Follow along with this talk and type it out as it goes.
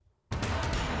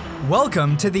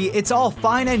Welcome to the It's All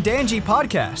Fine and Dangy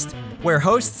podcast, where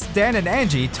hosts Dan and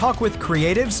Angie talk with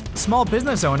creatives, small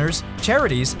business owners,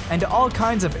 charities, and all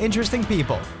kinds of interesting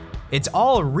people. It's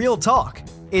all real talk.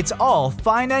 It's all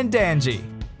fine and dangy.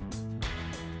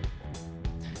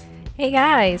 Hey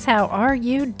guys, how are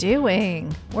you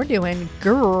doing? We're doing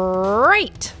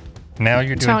great. Now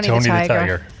you're doing Tony the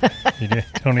Tiger. You're doing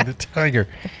Tony the Tiger.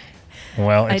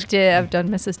 Well, I've done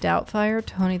Mrs. Doubtfire,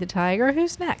 Tony the Tiger.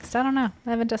 Who's next? I don't know. I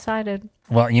haven't decided.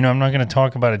 Well, I'm not going to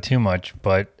talk about it too much,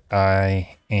 but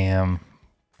I am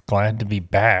glad to be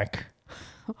back.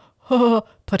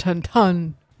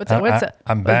 Patun-tun. What's it?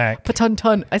 I'm back.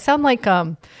 Patun-tun. I sound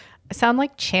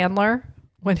like Chandler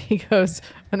when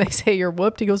they say you're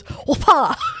whooped, he goes,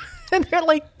 "Whoopah." And they're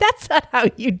like, that's not how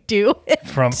you do it.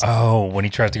 When he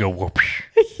tries to go whoop.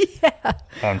 Yeah.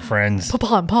 On Friends.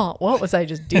 Pa-pa-pa. What was I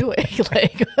just doing?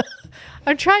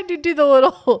 I'm trying to do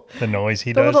the noise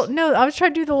he does? I was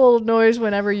trying to do the little noise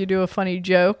whenever you do a funny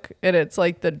joke, and it's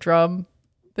like the drum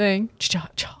thing.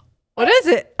 Cha-cha. What is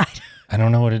it? I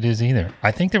don't know what it is either.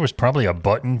 I think there was probably a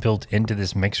button built into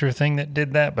this mixer thing that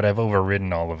did that, but I've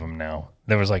overridden all of them now.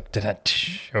 There was like,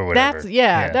 or whatever.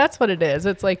 That's what it is.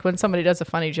 It's like when somebody does a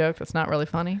funny joke that's not really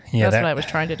funny. Yeah, that's what I was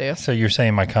trying to do. So you're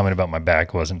saying my comment about my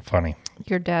back wasn't funny?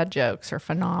 Your dad jokes are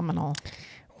phenomenal.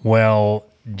 Well,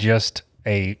 just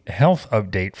a health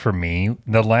update for me.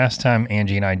 The last time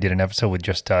Angie and I did an episode with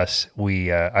just us,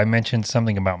 I mentioned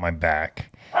something about my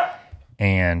back.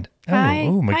 And,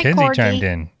 Mackenzie chimed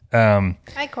in.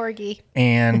 Hi, Corgi.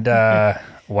 And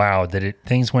wow,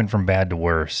 things went from bad to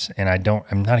worse. And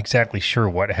I'm not exactly sure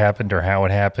what happened or how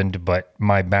it happened, but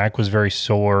my back was very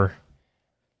sore.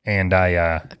 And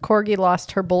Corgi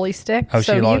lost her bully stick. Oh,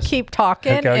 so you keep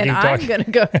talking, okay, I'm going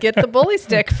to go get the bully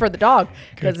stick for the dog.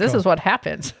 Because this is what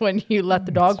happens when you let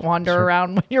the dog wander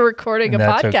around when you're recording a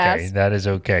podcast. Okay. That is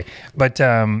okay. But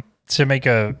to make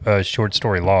a short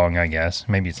story long, I guess,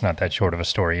 maybe it's not that short of a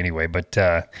story anyway, but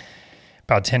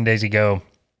about 10 days ago,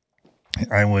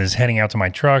 I was heading out to my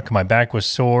truck. My back was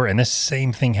sore, and this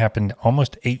same thing happened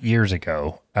almost 8 years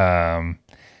ago.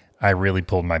 I really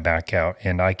pulled my back out,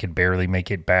 and I could barely make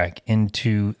it back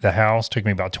into the house. Took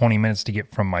me about 20 minutes to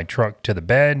get from my truck to the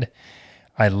bed.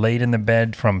 I laid in the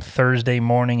bed from Thursday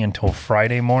morning until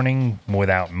Friday morning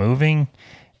without moving,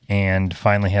 and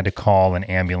finally had to call an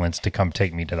ambulance to come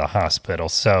take me to the hospital.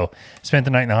 So spent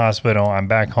the night in the hospital. I'm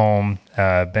back home,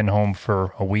 been home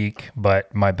for a week,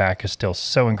 but my back is still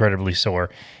so incredibly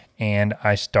sore. And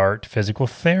I start physical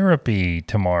therapy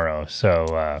tomorrow.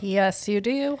 So yes, you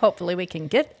do. Hopefully we can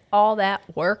get all that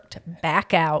worked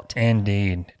back out.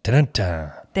 Indeed.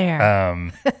 Dun-dun-dun.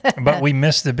 There. But we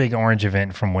missed the big orange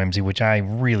event from Whimsy, which I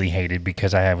really hated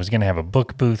because I was going to have a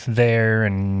book booth there.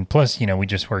 And plus, we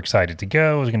just were excited to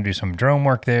go. I was going to do some drone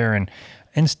work there. And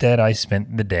instead, I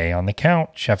spent the day on the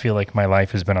couch. I feel like my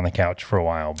life has been on the couch for a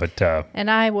while. But and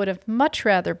I would have much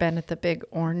rather been at the big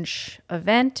orange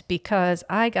event because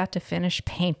I got to finish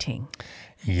painting.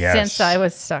 Yes. Since I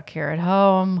was stuck here at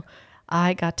home,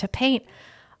 I got to paint.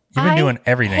 You've been doing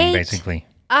everything, basically.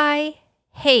 I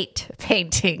hate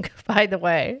painting, by the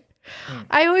way.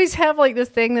 I always have like this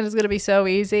thing that is going to be so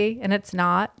easy, and it's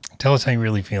not. Tell us how you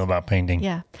really feel about painting.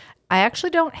 Yeah. I actually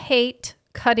don't hate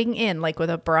cutting in, like with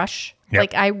a brush. Yep.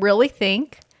 Like, I really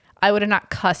think I would have not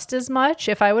cussed as much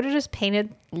if I would have just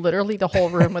painted literally the whole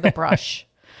room with a brush.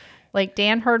 Like,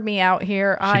 Dan heard me out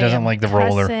here. She doesn't like the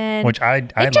roller, which I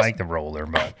like the roller,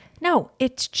 but... No,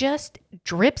 it's just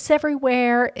drips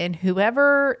everywhere, and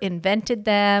whoever invented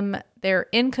them, they're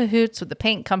in cahoots with the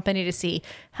paint company to see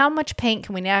how much paint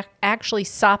can we actually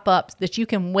sop up that you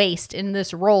can waste in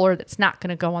this roller that's not going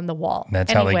to go on the wall.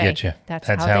 That's how they get you. That's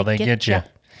how they get you.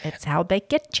 It's how they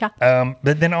get you.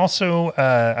 But then also,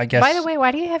 I guess... By the way,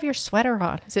 why do you have your sweater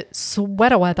on? Is it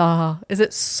sweater weather? Is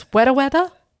it sweater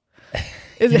weather?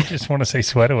 You just want to say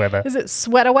sweater weather. Is it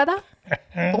sweater weather?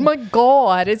 Oh my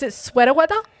God. Is it sweater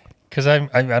weather? Because I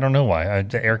don't know why.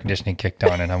 The air conditioning kicked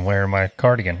on and I'm wearing my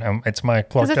cardigan. It's my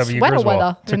Clark W. Griswold.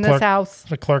 Weather in this house.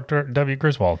 It's a Clark W.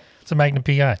 Griswold. It's a Magnum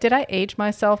PI. Did I age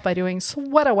myself by doing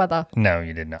sweater weather? No,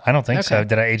 you did not. I don't think so.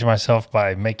 Did I age myself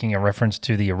by making a reference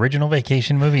to the original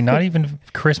Vacation movie? Not even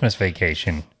Christmas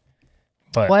Vacation.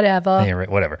 But whatever. Yeah,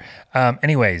 whatever.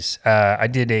 Anyways, I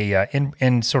did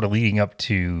in sort of leading up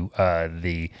to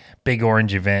the Big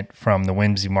Orange event from the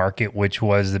Whimsy Market, which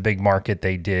was the big market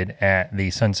they did at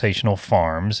the Sensational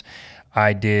Farms.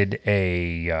 I did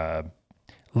a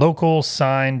local author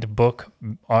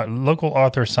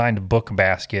signed book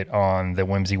basket on the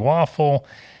Whimsy Waffle,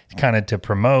 kind of to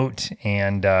promote,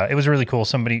 and it was really cool.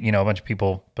 Somebody, a bunch of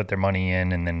people put their money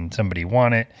in, and then somebody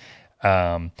won it.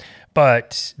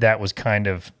 But that was kind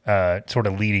of sort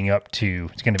of leading up to,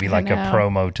 it's going to be like a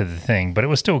promo to the thing. But it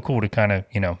was still cool to kind of,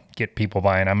 get people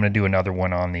buying. I'm going to do another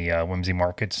one on the Whimsy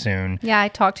Market soon. Yeah, I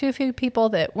talked to a few people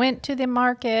that went to the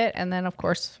market. And then, of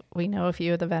course, we know a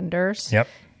few of the vendors. Yep.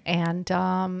 And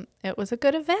it was a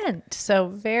good event. So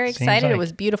very Seems excited. like- It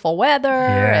was beautiful weather.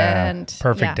 Yeah, And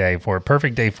perfect day for it.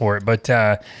 Perfect day for it. But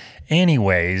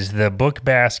anyways, the book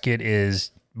basket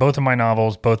is both of my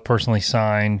novels, both personally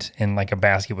signed, in like a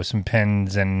basket with some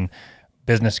pens and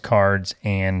business cards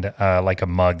and like a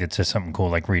mug that says something cool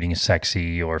like Reading is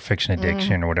Sexy or Fiction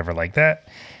Addiction or whatever like that.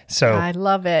 So I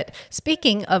love it.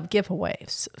 Speaking of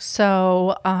giveaways,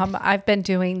 so I've been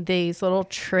doing these little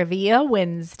trivia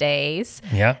Wednesdays.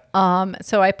 yeah,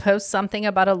 So I post something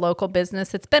about a local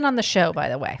business. It's been on the show, by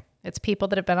the way. It's people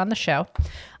that have been on the show.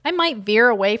 I might veer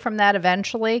away from that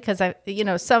eventually because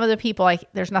some of the people,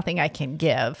 there's nothing I can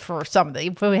give for some of the.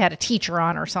 If we had a teacher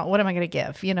on or something, what am I going to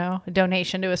give? A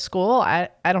donation to a school. I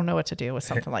don't know what to do with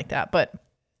something like that. But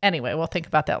anyway, we'll think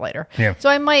about that later. Yeah. So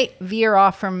I might veer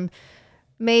off from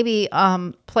maybe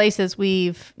places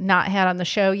we've not had on the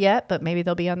show yet, but maybe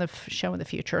they'll be on the show in the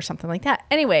future or something like that.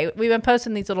 Anyway, we've been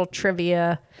posting these little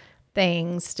trivia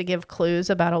things to give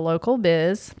clues about a local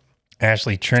biz.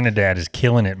 Ashley Trinidad is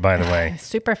killing it, by the way.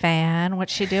 Super fan.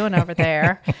 What's she doing over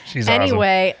there? She's awesome.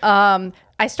 Anyway,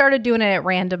 I started doing it at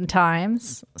random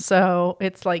times. So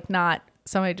it's like not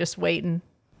somebody just waiting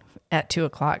at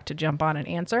 2:00 to jump on and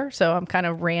answer. So I'm kind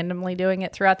of randomly doing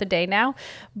it throughout the day now.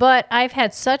 But I've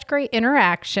had such great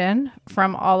interaction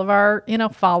from all of our,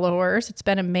 followers. It's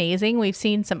been amazing. We've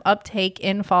seen some uptake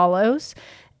in follows.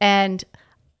 And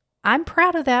I'm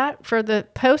proud of that for the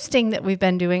posting that we've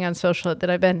been doing on social, that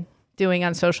I've been doing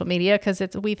on social media, because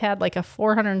we've had like a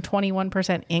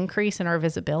 421% increase in our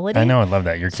visibility. I know, I love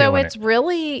that. You're So killing it's it.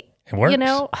 really, It works.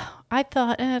 I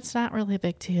thought it's not really a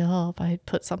big deal if I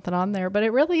put something on there, but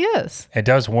it really is. It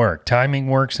does work. Timing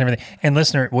works and everything. And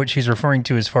listener, what she's referring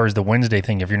to as far as the Wednesday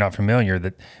thing, if you're not familiar,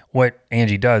 that what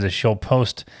Angie does is she'll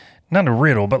post not a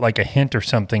riddle, but like a hint or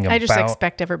something about. I just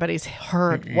expect everybody's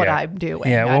heard what I'm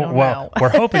doing. Yeah, I don't know. we're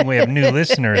hoping we have new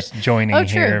listeners joining Oh,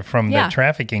 true. here from Yeah. the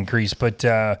traffic increase. But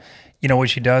what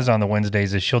she does on the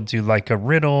Wednesdays is she'll do like a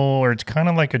riddle, or it's kind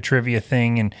of like a trivia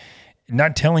thing, and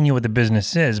not telling you what the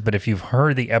business is, but if you've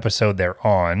heard the episode they're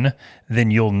on, then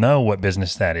you'll know what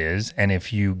business that is. And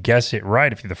if you guess it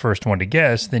right, if you're the first one to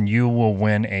guess, then you will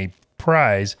win a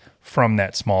prize from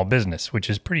that small business, which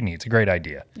is pretty neat. It's a great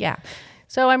idea. Yeah.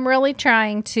 So I'm really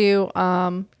trying to,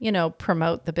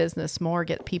 promote the business more,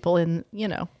 get people in,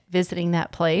 visiting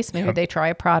that place. Maybe they try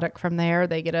a product from there.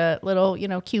 They get a little,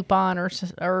 coupon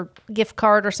or gift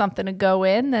card or something to go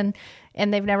in,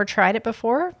 and they've never tried it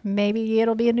before. Maybe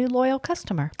it'll be a new loyal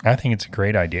customer. I think it's a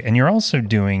great idea. And you're also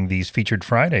doing these Featured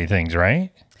Friday things,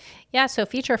 right? Yeah, so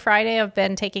Feature Friday, I've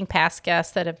been taking past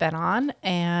guests that have been on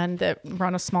and that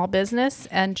run a small business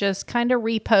and just kind of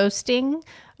reposting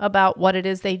about what it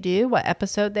is they do, what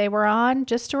episode they were on,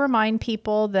 just to remind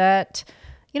people that,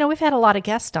 we've had a lot of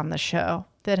guests on the show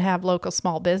that have local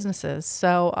small businesses.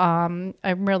 So I'm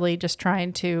really just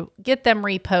trying to get them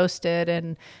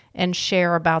reposted and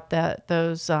share about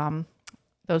those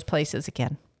places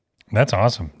again. That's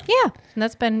awesome. Yeah, and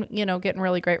that's been, getting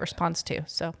really great response too.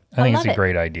 So I think love it's a it.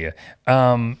 great idea.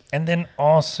 And then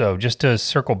also, just to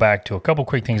circle back to a couple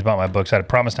quick things about my books, I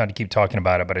promised not to keep talking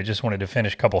about it, but I just wanted to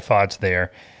finish a couple thoughts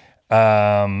there.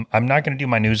 I'm not going to do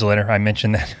my newsletter. I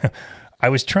mentioned that I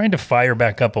was trying to fire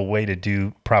back up a way to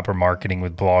do proper marketing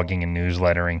with blogging and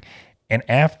newslettering. And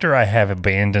after I have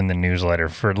abandoned the newsletter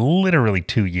for literally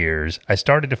 2 years, I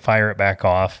started to fire it back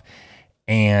off.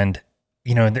 And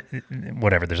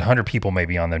whatever, there's 100 people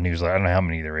maybe on the newsletter. I don't know how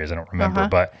many there is. I don't remember,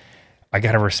 but I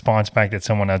got a response back that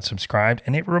someone unsubscribed,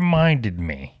 and it reminded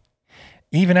me,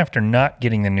 even after not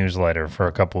getting the newsletter for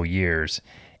a couple of years,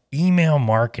 email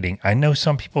marketing. I know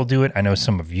some people do it. I know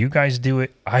some of you guys do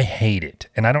it. I hate it.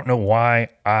 And I don't know why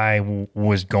I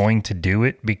was going to do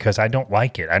it, because I don't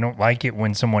like it. I don't like it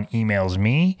when someone emails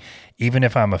me, even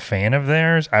if I'm a fan of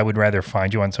theirs. I would rather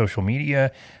find you on social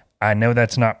media. I know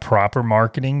that's not proper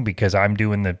marketing because I'm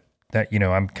doing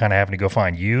I'm kind of having to go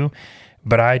find you,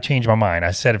 but I changed my mind. I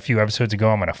said a few episodes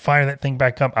ago, I'm going to fire that thing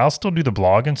back up. I'll still do the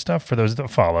blog and stuff for those that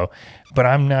follow, but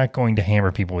I'm not going to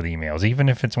hammer people with emails, even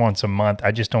if it's once a month.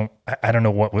 I just don't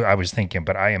know what I was thinking,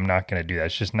 but I am not going to do that.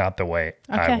 It's just not the way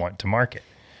I want to market.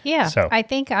 Yeah, So- I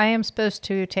think I am supposed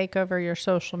to take over your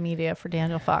social media for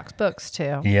Daniel Fox Books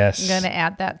too. Yes. I'm going to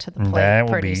add that to the plate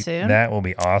pretty soon. That will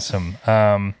be awesome.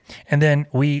 And then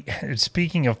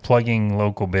speaking of plugging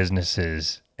local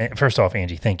businesses First off,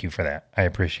 Angie, thank you for that. I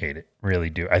appreciate it. Really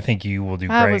do. I think you will do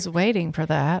great. I was waiting for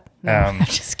that. No, I'm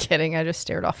just kidding. I just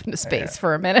stared off into space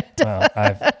for a minute.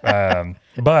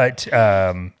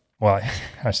 Well,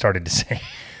 I started to say,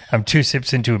 I'm 2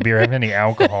 sips into a beer. I haven't had any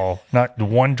alcohol, not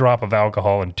 1 drop of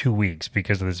alcohol in 2 weeks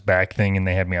because of this back thing, and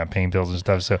they had me on pain pills and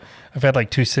stuff. So I've had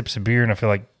like 2 sips of beer, and I feel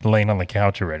like laying on the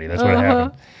couch already. That's what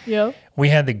happened. Yeah. We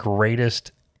had the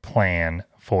greatest plan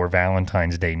for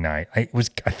Valentine's Day night. I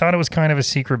thought it was kind of a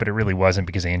secret, but it really wasn't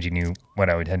because Angie knew what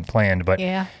I had planned. But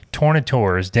Yeah.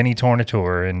 Tornatore's, Denny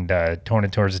Tornatore and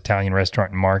Tornatore's Italian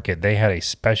Restaurant and Market, they had a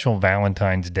special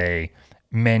Valentine's Day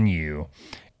menu.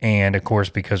 And of course,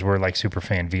 because we're like super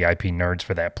fan VIP nerds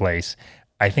for that place,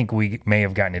 I think we may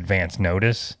have gotten advance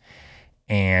notice.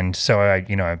 And so I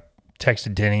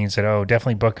texted Denny and said, "Oh,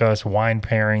 definitely book us wine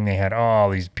pairing." They had all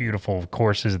these beautiful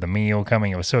courses of the meal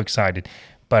coming. I was so excited,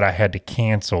 but I had to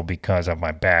cancel because of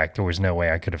my back. There was no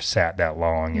way I could have sat that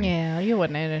long. And Yeah, you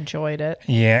wouldn't have enjoyed it.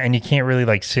 yeah, and you can't really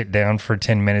like sit down for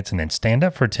 10 minutes and then stand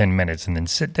up for 10 minutes and then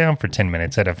sit down for 10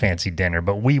 minutes at a fancy dinner.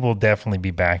 But we will definitely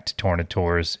be back to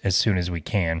Tornatore's as soon as we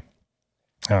can.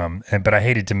 But I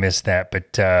hated to miss that.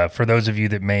 But for those of you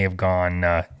that may have gone,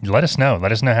 let us know.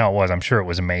 Let us know how it was. I'm sure it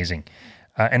was amazing.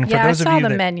 And for Yeah, I those saw of you the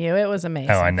that, menu. It was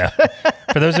amazing. Oh, I know.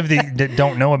 For those of you that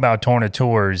don't know about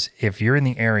Tornatore's, if you're in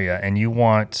the area and you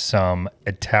want some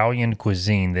Italian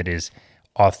cuisine that is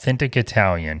authentic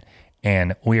Italian,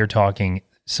 and we are talking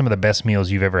some of the best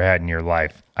meals you've ever had in your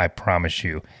life, I promise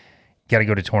you, got to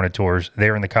go to Tornatore's.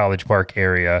 They're in the College Park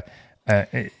area.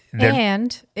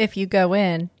 And if you go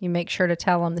in, you make sure to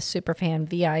tell them the Superfan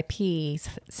VIPs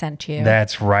sent you.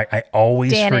 That's right. I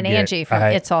always Dan forget. and Angie from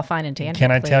It's All Fine and Dandy.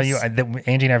 Can I tell you, please.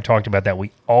 Angie and I have talked about that.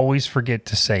 We always forget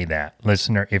to say that.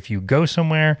 Listener, if you go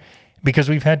somewhere, because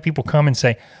we've had people come and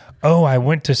say, "Oh, I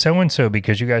went to so-and-so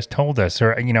because you guys told us."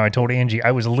 Or, I told Angie,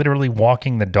 I was literally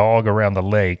walking the dog around the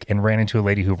lake and ran into a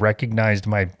lady who recognized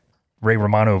my Ray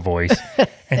Romano voice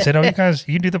and said, "Oh, you guys,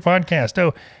 you do the podcast.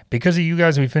 Oh, because of you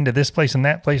guys, we've been to this place and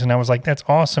that place." And I was like, "That's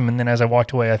awesome." And then as I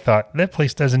walked away, I thought, that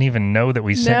place doesn't even know that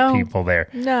we sent people there.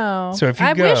 No. So if you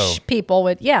I go, wish people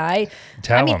would. Yeah. I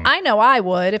tell mean, them. I know I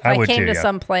would if I I would came too, to yeah.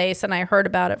 some place and I heard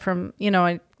about it from,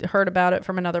 I heard about it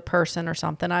from another person or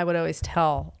something. I would always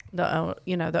tell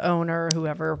the owner or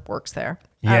whoever works there.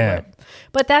 Yeah. I would.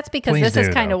 But that's because Please this is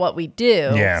do, kind though. of what we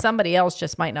do. Yeah. Somebody else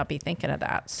just might not be thinking of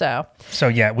that. So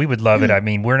Yeah, we would love it. I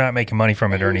mean, we're not making money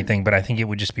from it or anything, but I think it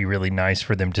would just be really nice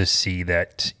for them to see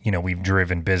that, we've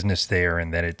driven business there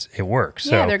and that it works.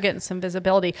 yeah, So they're getting some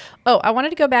visibility. Oh, I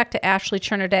wanted to go back to Ashley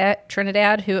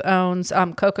Trinidad, who owns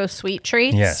Cocoa Sweet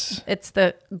Treats. Yes. It's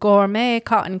the gourmet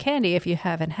cotton candy. If you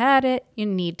haven't had it, you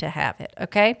need to have it,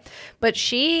 okay? But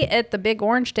she, at the Big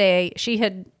Orange Day, she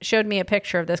had showed me a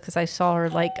picture of this because I saw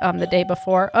her the day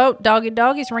before. Oh,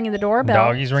 doggy's ringing the doorbell.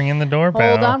 Doggy's ringing the doorbell.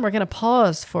 Hold on, we're going to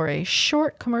pause for a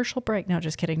short commercial break. No,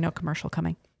 just kidding. No commercial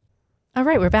coming. All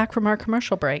right, we're back from our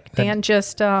commercial break. Dan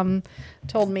just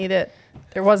told me that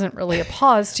there wasn't really a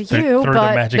pause to you, Through the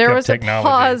but magic there of was technology.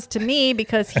 a pause to me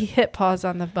because he hit pause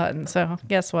on the button. So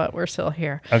guess what? We're still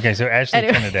here. Okay, so Ashley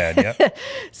Trinidad, yeah.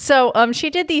 So she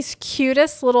did these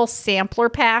cutest little sampler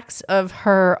packs of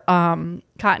her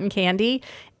cotton candy.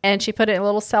 And she put it in a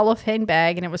little cellophane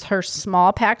bag, and it was her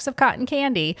small packs of cotton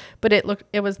candy, but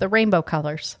it was the rainbow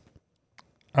colors.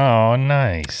 Oh,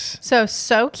 nice.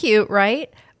 So cute,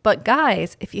 right? But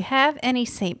guys, if you have any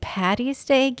St. Patty's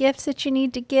Day gifts that you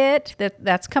need to get,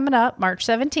 that's coming up March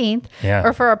 17th. Yeah.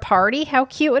 Or for a party, how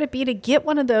cute would it be to get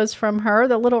one of those from her,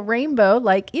 the little rainbow,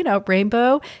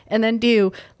 rainbow, and then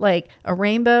do like a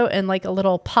rainbow and like a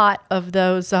little pot of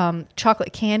those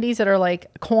chocolate candies that are like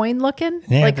coin looking,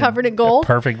 Yeah, like covered in gold.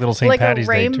 Perfect little St. like Patty's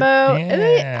a Day. rainbow.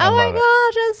 Yeah, I Oh my love it.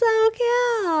 gosh, it's so cute.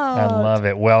 I love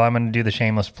it. Well, I'm going to do the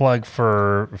shameless plug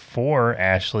for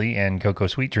Ashley and Cocoa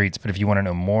Sweet Treats. But if you want to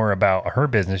know more about her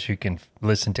business, you can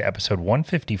listen to episode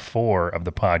 154 of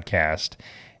the podcast,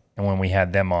 and when we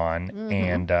had them on,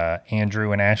 and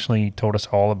Andrew and Ashley told us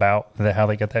all about how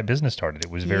they got that business started.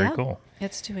 It was very Yeah. cool.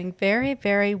 It's doing very,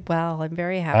 very well. I'm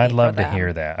very happy. I'd love for to them.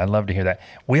 hear that. I'd love to hear that.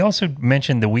 We also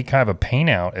mentioned the Wekiva Paint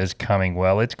Out is coming.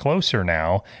 Well, it's closer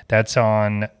now. That's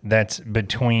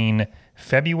between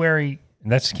February.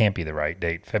 That can't be the right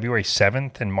date. February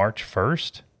 7th and March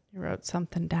 1st. You wrote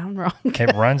something down wrong.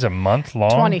 It runs a month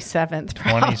long. 27th,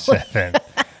 probably. 27th.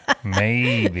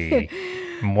 Maybe.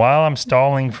 While I'm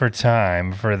stalling for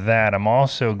time for that, I'm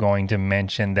also going to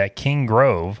mention that King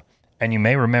Grove, and you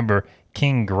may remember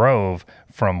King Grove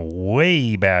from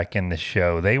way back in the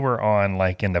show. They were on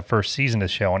in the first season of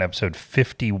the show on episode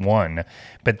 51,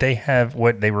 but they have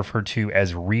what they refer to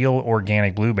as real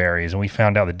organic blueberries, and we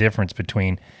found out the difference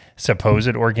between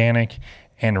supposed organic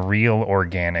and real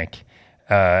organic.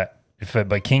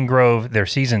 But King Grove, their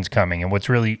season's coming. And what's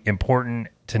really important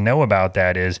to know about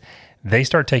that is they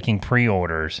start taking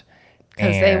pre-orders.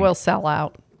 Because they will sell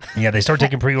out. Yeah, they start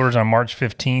taking pre-orders on March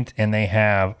 15th, and they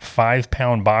have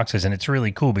 5-pound boxes. And it's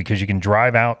really cool because you can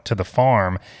drive out to the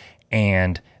farm,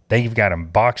 and they've got them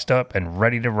boxed up and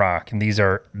ready to rock. And these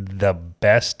are the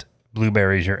best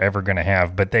blueberries you're ever going to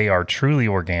have. But they are truly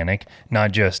organic,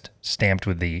 not just stamped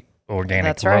with the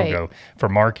organic That's logo right. for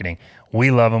marketing. We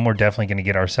love them. We're definitely going to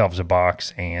get ourselves a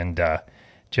box. And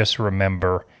just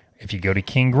remember, if you go to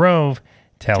King Grove,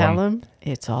 tell them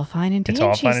it's all fine and dandy. it's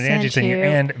all fun and dandy. sent you.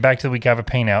 And back to the Week I Have a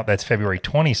Paint Out. That's February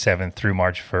 27th through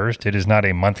March 1st. It is not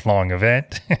a month-long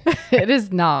event. It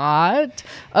is not.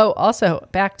 Oh, also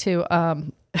back to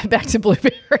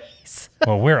blueberries.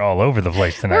 Well, we're all over the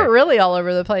place tonight. We're really all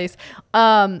over the place.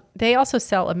 They also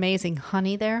sell amazing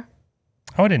honey there.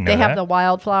 Oh, I didn't know They that. have the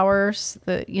wildflowers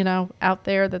that, out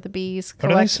there that the bees What do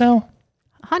they collect. sell?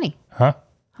 Honey. Huh?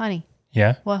 Honey.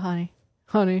 Yeah. What honey?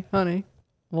 Honey.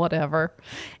 Whatever.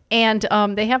 And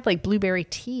they have like blueberry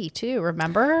tea too.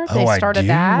 Remember? They I started do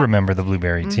that. remember the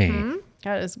blueberry tea.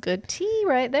 That is good tea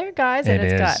right there, guys. And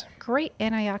It it's is. got great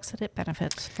antioxidant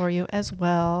benefits for you as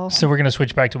well. So we're going to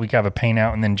switch back to Week I Have a Paint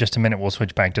Out, and then in just a minute we'll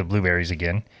switch back to blueberries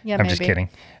again. Yeah, I'm just maybe.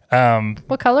 kidding.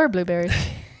 What color are blueberries?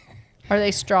 Are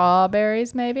they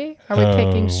strawberries maybe? Are we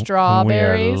picking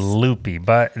strawberries? We are loopy.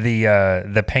 But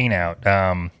the paint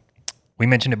out, we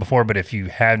mentioned it before, but if you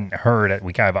hadn't heard, at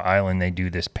Wekiva Island, they do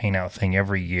this paint out thing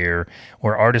every year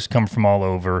where artists come from all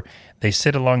over. They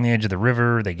sit along the edge of the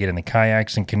river, they get in the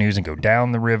kayaks and canoes and go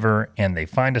down the river, and they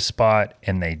find a spot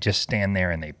and they just stand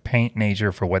there and they paint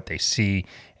nature for what they see,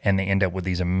 and they end up with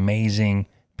these amazing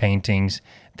paintings.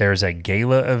 There's a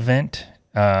gala event.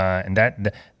 And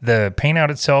that the paint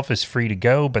out itself is free to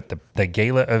go, but the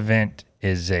gala event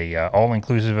is a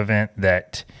all-inclusive event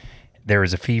that there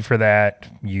is a fee for that.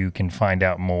 You can find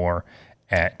out more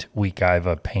at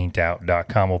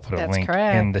wekivapaintout.com. We'll put a That's link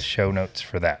correct. in the show notes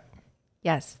for that.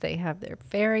 Yes, they have their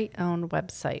very own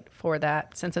website for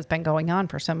that since it's been going on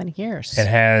for so many years. It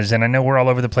has, and I know we're all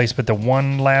over the place, but the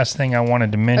one last thing I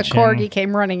wanted to A mention. corgi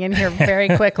came running in here very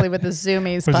quickly with the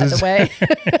zoomies, by the way.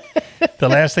 The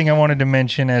last thing I wanted to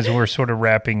mention as we're sort of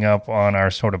wrapping up on our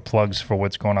sort of plugs for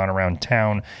what's going on around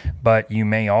town, but you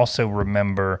may also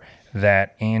remember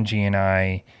that Angie and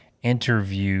I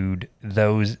interviewed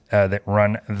those that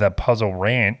run the Puzzle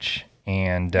Ranch,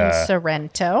 and In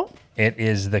Sorrento. it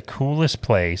is the coolest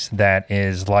place. That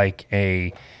is like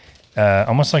a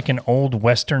almost like an old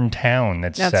Western town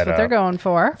that's That's set what up they're going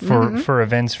for. for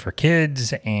events for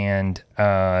kids, and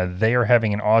they are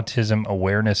having an autism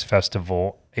awareness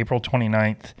festival April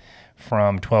 29th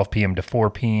from 12 p.m. to 4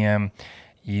 p.m.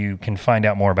 You can find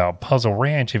out more about Puzzle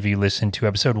Ranch if you listen to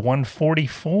episode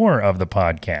 144 of the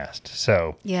podcast.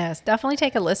 So Yes, definitely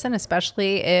take a listen,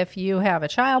 especially if you have a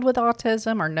child with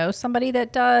autism or know somebody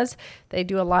that does. They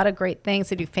do a lot of great things.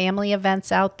 They do family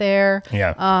events out there.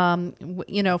 yeah,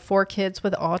 For kids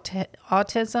with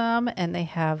autism, and they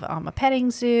have a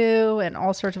petting zoo and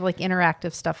all sorts of like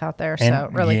interactive stuff out there. So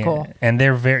really yeah, cool. And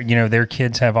they're very, their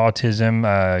kids have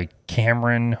autism.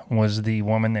 Cameron was the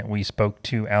woman that we spoke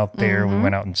to out there. We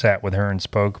went out and sat with her and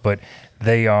spoke, but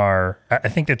they are, I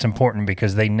think that's important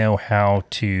because they know how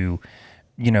to,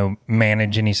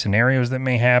 manage any scenarios that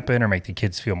may happen or make the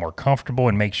kids feel more comfortable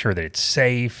and make sure that it's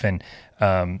safe. And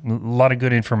a lot of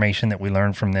good information that we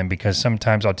learned from them, because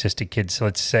sometimes autistic kids,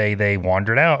 let's say they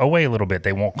wandered away a little bit,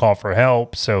 they won't call for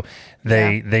help. So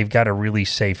they've got a really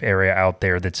safe area out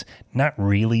there that's not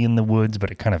really in the woods,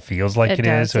 but it kind of feels like it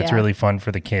does, is. So it's yeah. really fun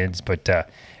for the kids. But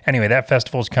anyway, that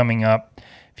festival is coming up.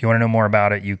 If you want to know more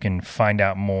about it, you can find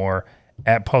out more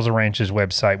at Puzzle Ranch's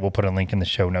website. We'll put a link in the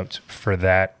show notes for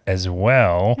that as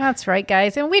well. That's right,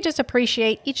 guys. And we just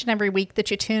appreciate each and every week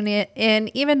that you tune in,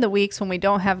 even the weeks when we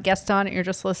don't have guests on and you're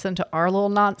just listening to our little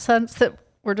nonsense that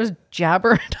we're just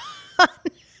jabbering on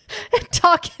and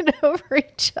talking over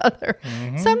each other.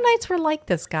 Some nights we're like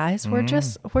this, guys. We're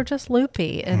just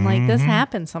loopy, and like this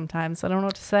happens sometimes. I don't know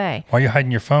what to say. Why are you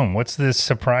hiding your phone? What's this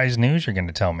surprise news you're going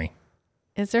to tell me?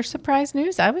 Is there surprise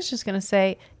news? I was just going to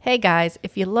say, hey guys,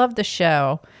 if you love the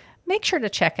show, make sure to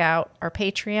check out our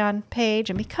Patreon page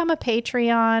and become a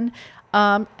Patreon.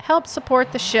 Help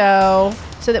support the show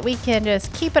so that we can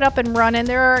just keep it up and running.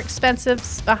 There are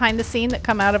expenses behind the scene that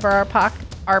come out of our pocket.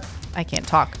 Out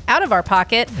of our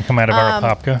pocket. Come out of our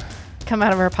popka. Come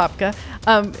out of our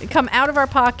popka. Come out of our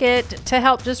pocket to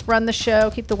help just run the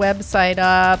show, keep the website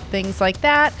up, things like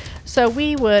that. So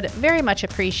we would very much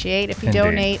appreciate if you Indeed.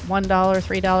 donate $1,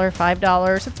 $3,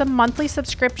 $5. It's a monthly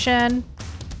subscription.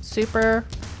 Super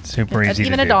Super easy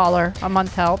Even to do. $1 a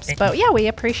month helps. But yeah, we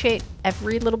appreciate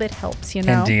every little bit helps, you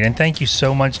know. Indeed, and thank you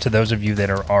so much to those of you that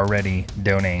are already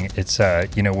donating. It's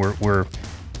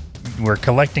we're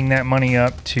collecting that money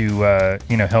up to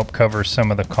help cover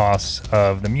some of the costs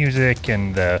of the music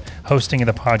and the hosting of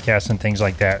the podcast and things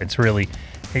like that. It's really,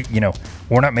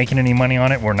 we're not making any money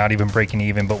on it. We're not even breaking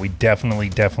even, but we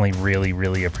definitely really,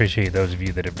 really appreciate those of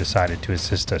you that have decided to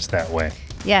assist us that way.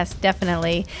 Yes,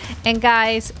 definitely. And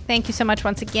guys, thank you so much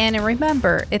once again. And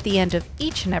remember, at the end of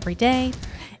each and every day,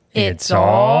 it's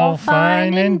all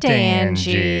fine and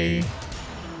dandy.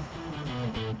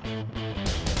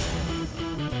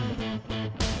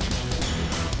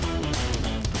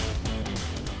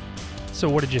 So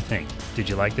what did you think? Did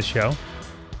you like the show?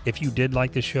 If you did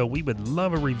like the show, we would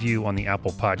love a review on the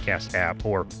Apple Podcast app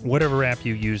or whatever app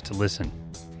you use to listen.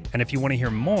 And if you want to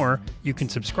hear more, you can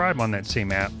subscribe on that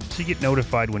same app so you get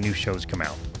notified when new shows come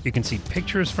out. You can see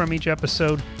pictures from each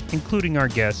episode, including our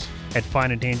guests, at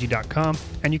fineanddangy.com,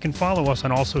 and you can follow us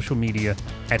on all social media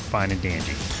at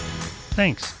fineanddangy.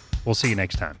 Thanks. We'll see you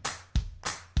next time.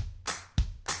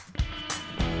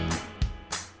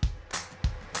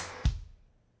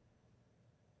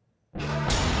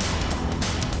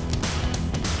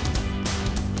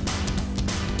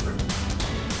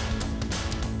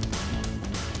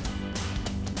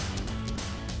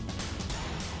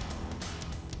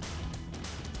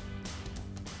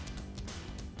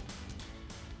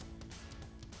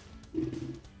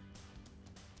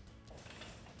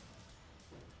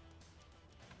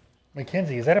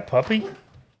 Mackenzie, is that a puppy? Is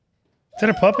that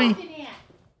a puppy?